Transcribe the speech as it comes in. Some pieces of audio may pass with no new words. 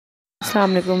अस्सलाम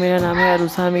वालेकुम, मेरा नाम है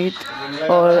अरूसा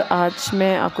और आज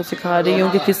मैं आपको सिखा रही हूँ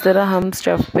कि किस तरह हम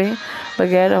स्टफ़ पे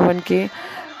बग़ैर ओवन के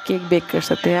केक बेक कर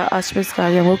सकते हैं। आज मैं सिखा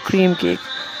रही हूँ क्रीम केक।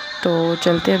 तो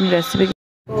चलते हैं अपनी रेसिपी।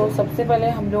 तो सबसे पहले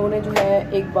हम लोगों ने जो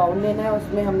है एक बाउल लेना है,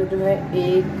 उसमें हमने जो है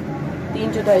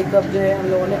 3/4 कप जो है हम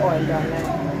लोगों ने ऑयल डालना है।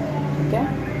 ठीक है,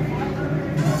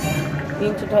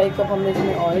 3/4 कप हमने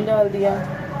इसमें ऑयल डाल दिया।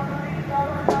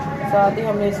 साथ ही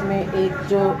हमने इसमें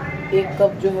एक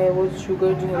कप जो है वो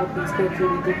शुगर जो है वो पीस के रखी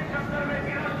हुई थी।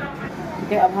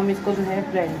 ठीक है, अब हम इसको जो है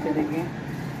ब्लेंड करेंगे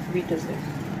बीटर से।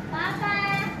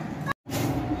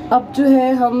 अब जो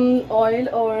है हम ऑयल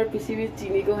और पिसी हुई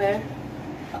चीनी को है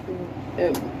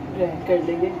ब्लेंड कर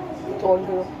देंगे। ऑन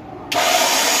करो।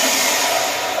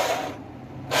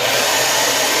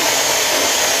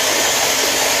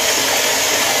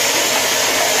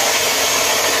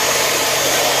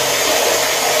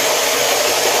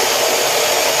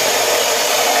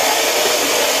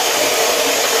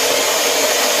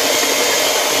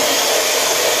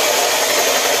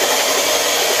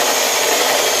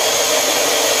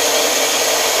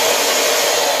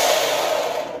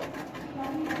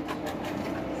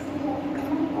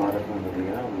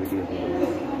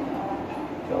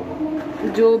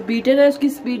 जो बीटर है उसकी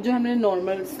स्पीड जो हमने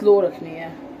नॉर्मल स्लो रखनी है।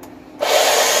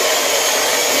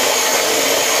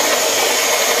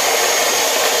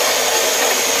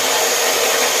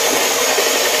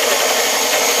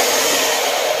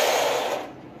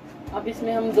 अब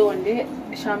इसमें हम 2 अंडे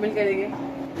शामिल करेंगे।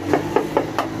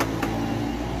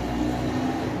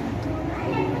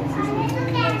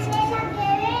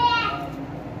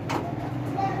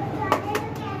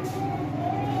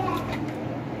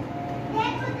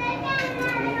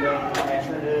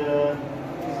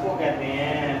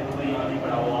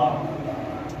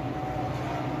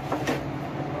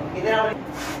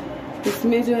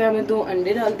 इसमें जो है हमने 2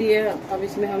 अंडे डाल दिए। अब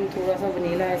इसमें हम थोड़ा सा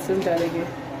वनीला एसेंस डालेंगे,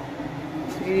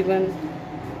 तकरीबन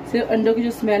सिर्फ अंडों की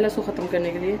जो स्मेल है उसको ख़त्म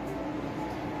करने के लिए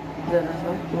ज़रा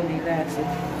सा वनीला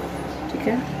एसेंस। ठीक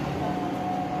है,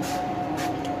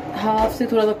 हाफ से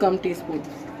थोड़ा सा कम टीस्पून।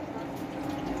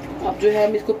 अब जो है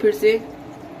हम इसको फिर से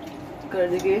कर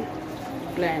देंगे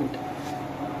ब्लेंड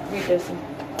बीटर से।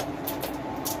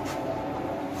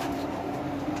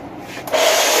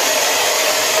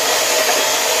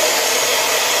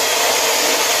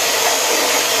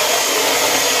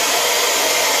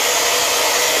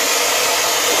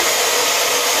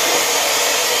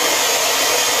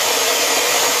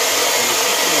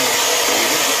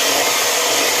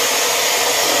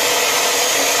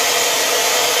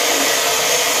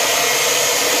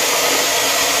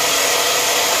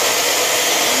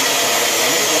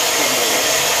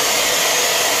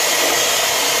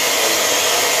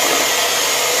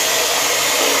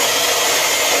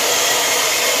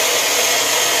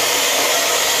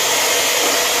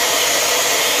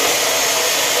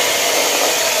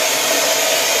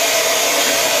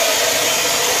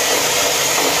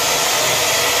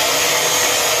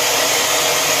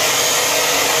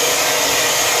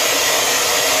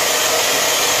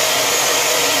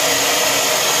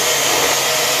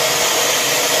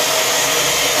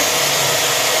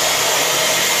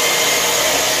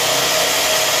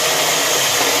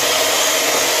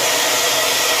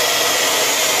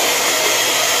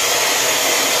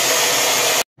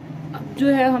 जो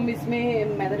है हम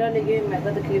इसमें मैदा डालेंगे।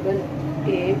 मैदा तकरीबन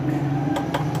एक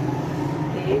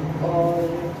और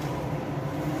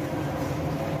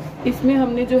इसमें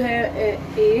हमने जो है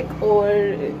 1 और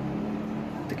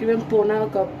तकरीबन पौना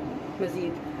कप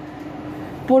मज़ीद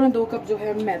पौना 2 कप जो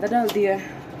है मैदा डाल दिया है।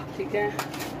 ठीक है,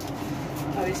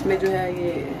 अब इसमें जो है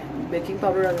ये बेकिंग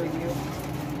पाउडर डाल दीजिए।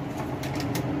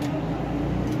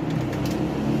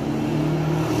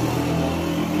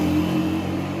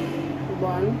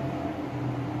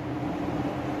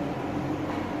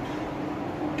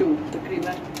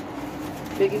 तकरीबन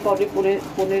बेकिंग पाउडर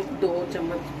पौने 2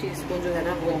 चम्मच टीस्पून जो है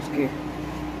ना वो उसके।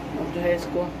 अब जो है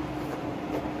इसको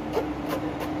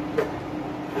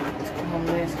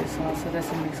हमने इसके साथ साथ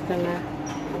ऐसे मिक्स करना है।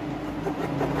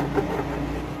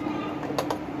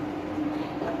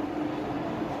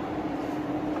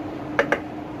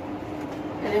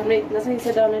 पहले हमने इतना सा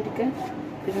हिस्सा डालना है। ठीक है,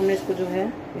 फिर हमने इसको जो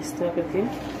है इस तरह करके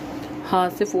हाथ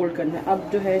से फोल्ड करना है। अब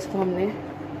जो है इसको हमने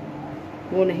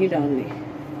वो नहीं डालनी।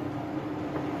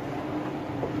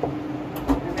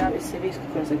 आप इससे भी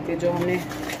इसको कर सकते हैं जो हमने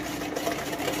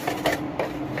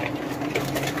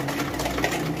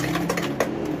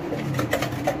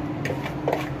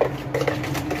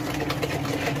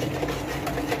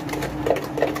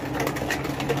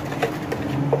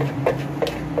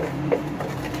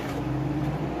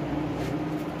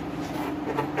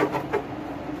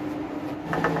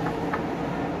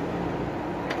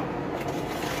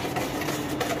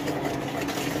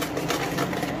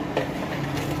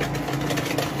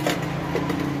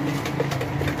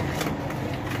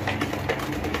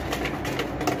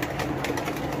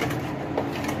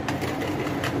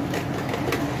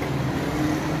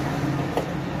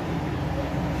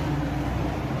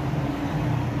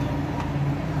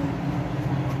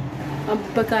अब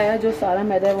बकाया जो सारा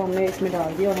मैदा है वो हमने इसमें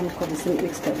डाल दिया और हम इसको इसमें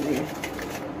मिक्स कर लेंगे।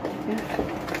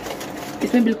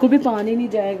 इसमें बिल्कुल भी पानी नहीं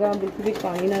जाएगा, बिल्कुल भी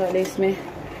पानी ना डाले इसमें,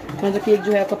 मतलब केक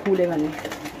जो है आपका फूलेगा नहीं।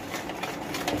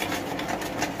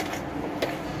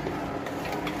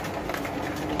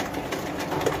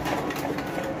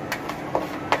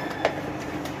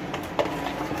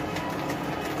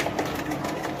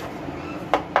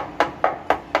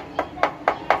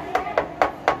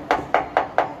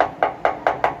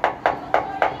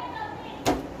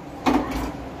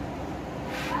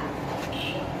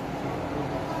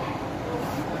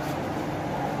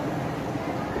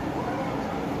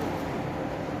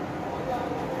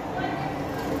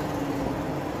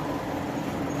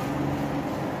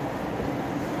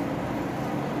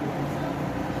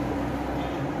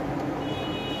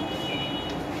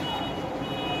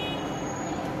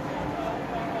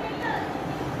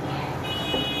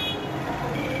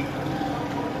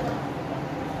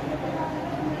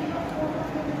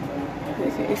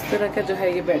 इस तरह का जो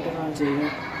है ये बैटर आना चाहिए,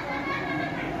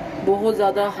 बहुत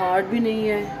ज़्यादा हार्ड भी नहीं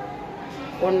है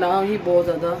और ना ही बहुत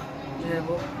ज़्यादा जो है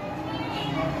वो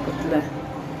पतला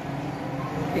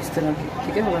है, इस तरह की,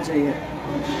 ठीक है, होना चाहिए।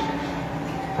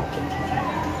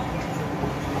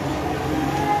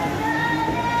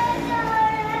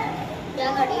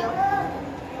 क्या कर रही हो?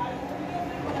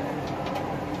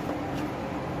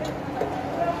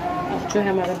 अब जो है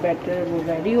हमारा बैटर वो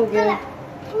रेडी हो गया है,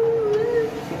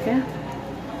 ठीक है।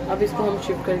 अब इसको हम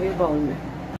शिफ्ट करेंगे बाउल में।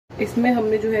 इसमें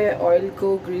हमने जो है ऑयल को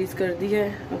ग्रीस कर दी है।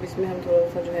 अब इसमें हम थोड़ा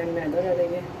सा जो है मैदा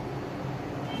डालेंगे।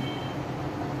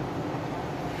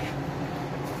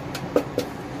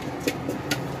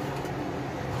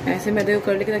 ऐसे मैदे को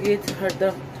कर लेंगे ताकि हर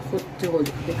तरफ खुद जो हो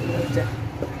जाए।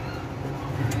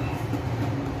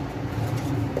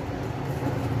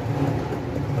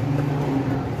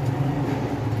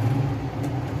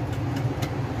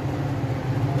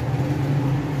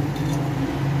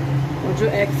 जो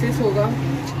एक्सेस होगा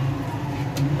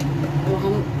वो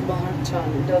हम बाहर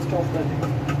डस्ट ऑफ कर देंगे,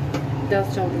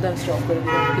 डस्ट ऑफ कर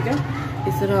देंगे, ठीक है।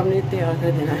 इस तरह हमने तैयार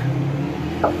कर देना है।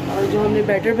 और जो हमने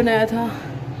बैटर बनाया था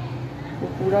वो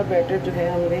पूरा बैटर जो है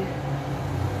हमने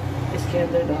इसके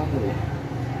अंदर डाल देना है।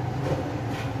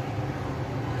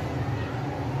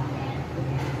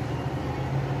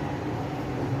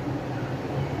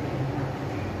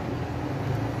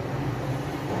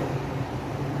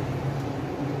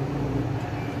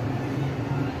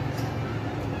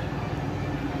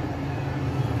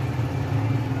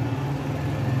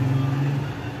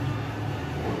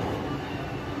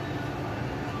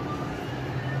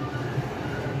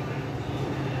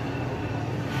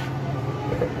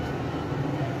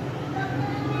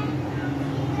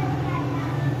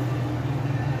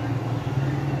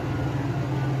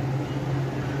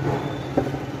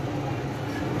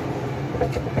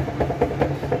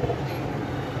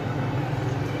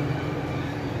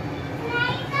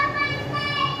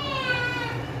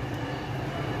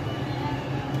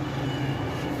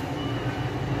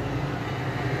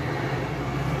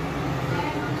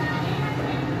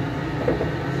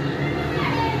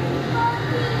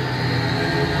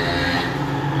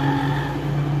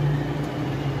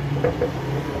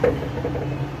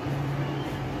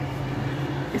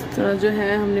 इस तरह जो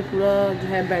है हमने पूरा जो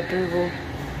है बैटर वो,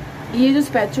 ये जो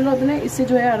स्पैचुला होता है ना, इससे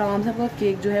जो है आराम से आपका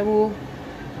केक जो है वो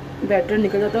बैटर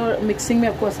निकल जाता है और मिक्सिंग में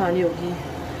आपको आसानी होगी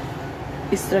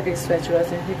इस तरह के स्पैचुला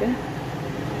से, ठीक है।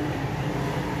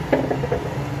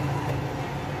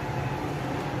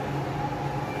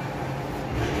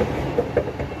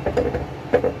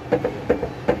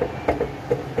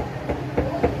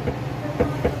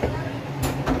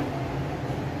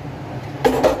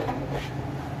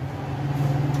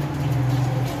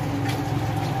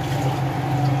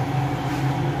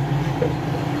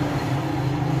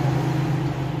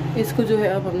 इसको जो है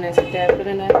अब हमने ऐसे टैप कर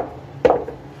लेना है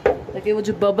ताकि वो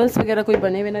जो बबल्स वगैरह कोई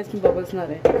बने हुए ना, इसमें बबल्स ना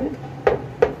रहे, ठीक है।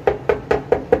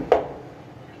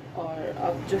 और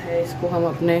अब जो है इसको हम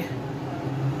अपने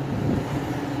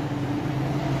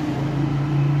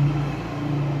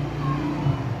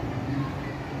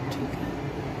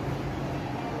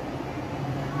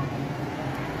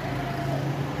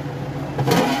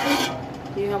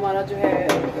ये हमारा जो है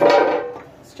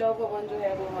स्टोव ओवन जो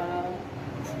है वो हमारा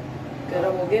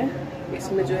गर्म हो गया।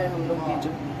 इसमें जो है हम लोग ये जो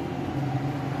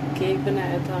केक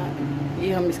बनाया था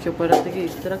ये हम इसके ऊपर रख देंगे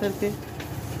इस तरह करके।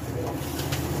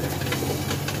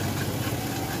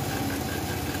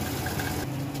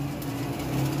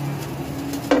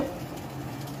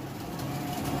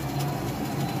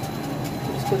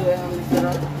 इसको जो है हम इस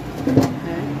तरह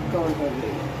है कवर कर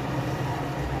लेंगे,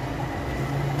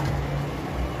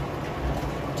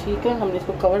 ठीक है। हमने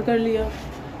इसको कवर कर लिया।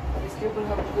 अब इसके इसके ऊपर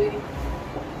हम कोई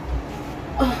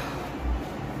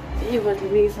ये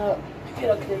वजनी सा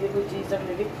रख लेंगे, कोई चीज़ रख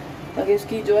लेंगे ताकि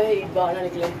इसकी जो है ईद बाहर ना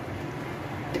निकले।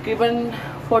 तकरीबन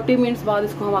 40 मिनट्स बाद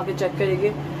इसको हम आके चेक करेंगे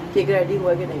केक रेडी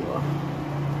हुआ कि नहीं हुआ।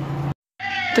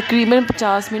 तकरीबन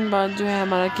 50 मिनट बाद जो है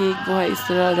हमारा केक वो है इस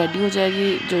तरह रेडी हो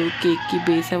जाएगी। जो केक की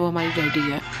बेस है वो हमारी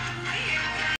रेडी है।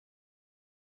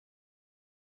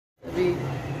 अभी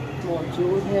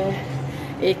मौजूद है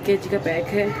 1 kg का पैक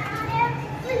है।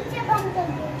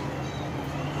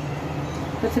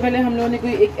 सबसे पहले हम लोगों ने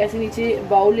कोई एक ऐसे नीचे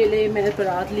बाउल ले ले, मैंने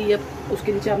परात ली है,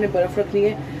 उसके नीचे आपने बर्फ़ रखनी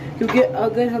है क्योंकि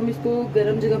अगर हम इसको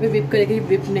गर्म जगह पे विप करेंगे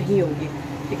विप नहीं होगी,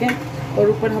 ठीक है। और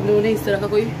ऊपर हम लोगों ने इस तरह का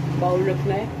कोई बाउल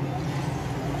रखना है,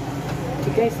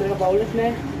 ठीक है, इस तरह का बाउल रखना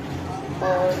है।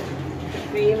 और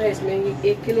क्रीम है इसमें, ये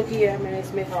 1 किलो की है, मैंने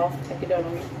इसमें हाफ पैकेट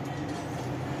डालूँगी।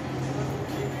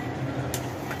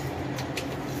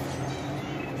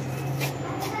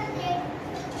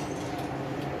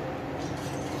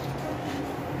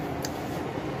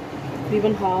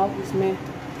 तकरीबन हाफ इसमें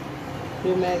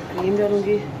जो मैं क्रीम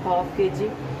डालूँगी, हाफ kg,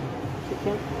 ठीक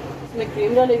है। इसमें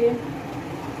क्रीम डालेंगे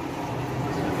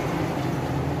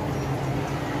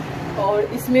और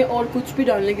इसमें और कुछ भी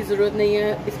डालने की ज़रूरत नहीं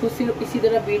है। इसको सिर्फ इसी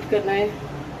तरह बीट करना है,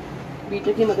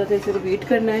 बीटर की मदद से इसे बीट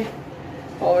करना है।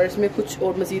 और इसमें कुछ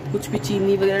और मज़ीद कुछ भी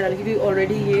चीनी वगैरह डाल के,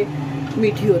 ऑलरेडी ये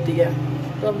मीठी होती है,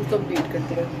 तो हम इसको बीट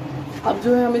करते हैं। अब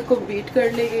जो है हम इसको बीट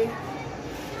कर लेंगे।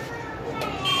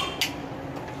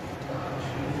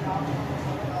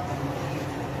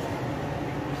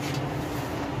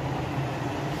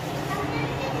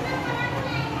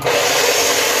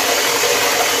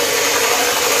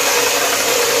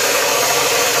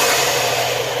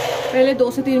 पहले 2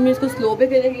 से 3 मिनट इसको स्लो पे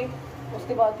करेंगे,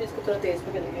 उसके बाद फिर इसको थोड़ा तेज़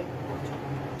पे करेंगे।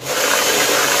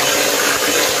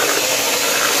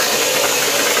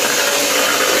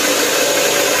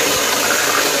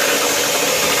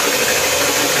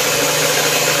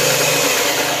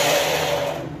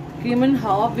 तकरीबन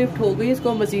हाफ विफ्ट हो गई,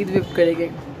 इसको मज़ीद विफ्ट करेंगे।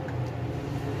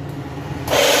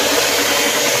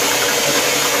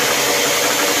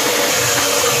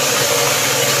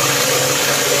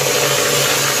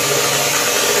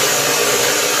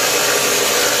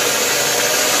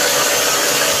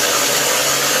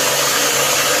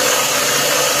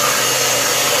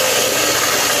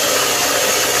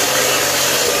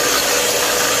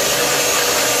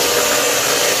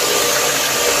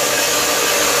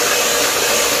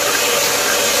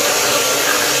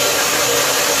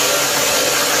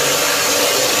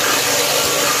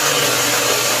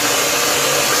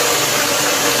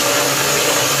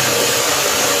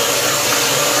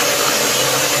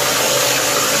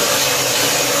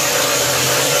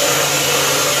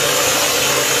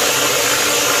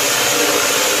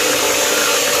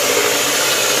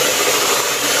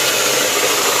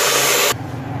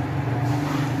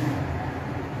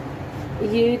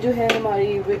 ये जो है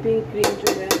हमारी व्हिपिंग क्रीम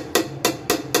जो है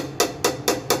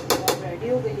रेडी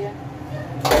हो गई है,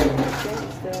 ठीक है,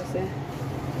 इस तरह से,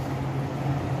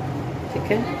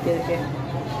 ठीक है। ये देखिए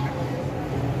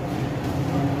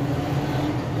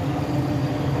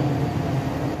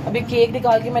अभी केक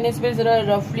निकाल के मैंने इस पर ज़रा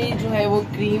रफली जो है वो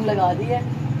क्रीम लगा दी है।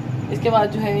 इसके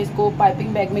बाद जो है इसको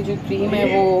पाइपिंग बैग में जो क्रीम है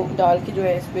वो डाल के जो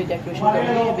है इस पर डेकोरेशन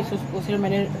करनी है। अभी उसको सिर्फ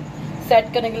मैंने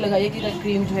सेट करने के लगाई है कि ताकि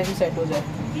क्रीम जो है वो सेट हो जाए।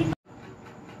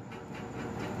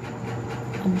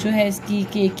 अब जो है इसकी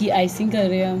केक की आइसिंग कर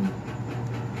रहे हैं हम।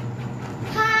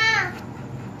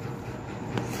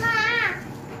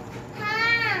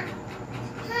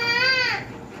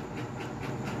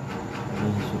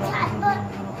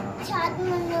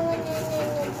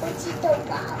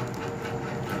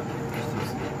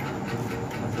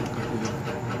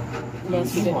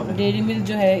 बस डेयरी मिल्क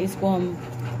जो है इसको हम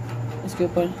इसके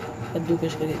ऊपर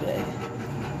कद्दूकश करके गिराएंगे।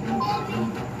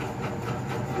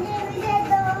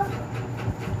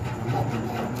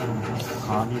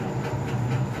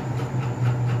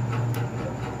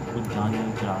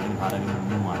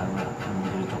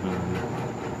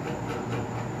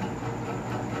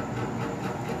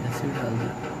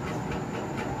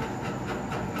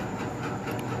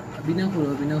 अभी ना खोलो,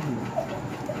 अभी ना खोलो,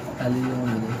 खाली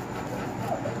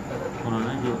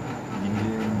उन्होंने जो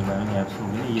जिनके मोबाइल में ऐप्स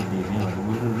होंगे ये देखने वाले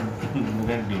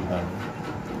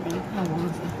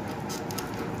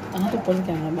कहाँ तो ऊपर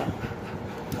कैमरा बार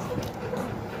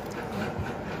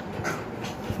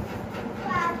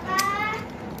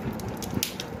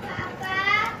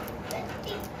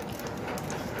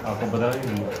आपको बता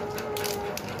देंगे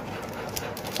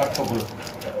आपको बोलो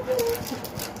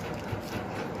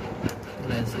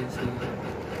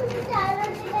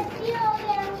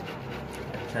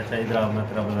अच्छा इधर आप मैं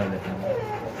तेरा बता देता हूँ।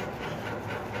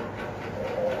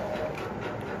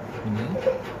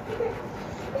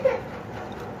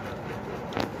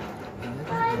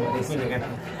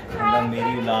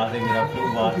 मेरी औलाद है, मेरा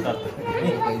खूब वास्ता,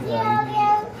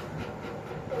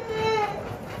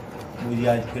 मुझे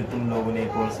आज फिर तुम लोगों ने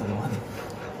एक और सदमा दी।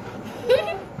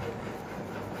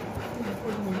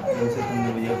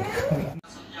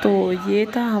 तो ये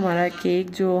था हमारा केक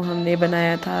जो हमने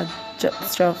बनाया था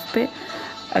स्टफ़ पे।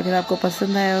 अगर आपको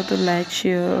पसंद आया हो तो लाइक,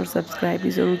 शेयर और सब्सक्राइब भी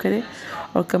ज़रूर करें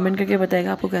और कमेंट करके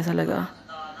बताइएगा आपको कैसा लगा।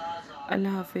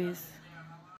 अल्लाह हाफिज़।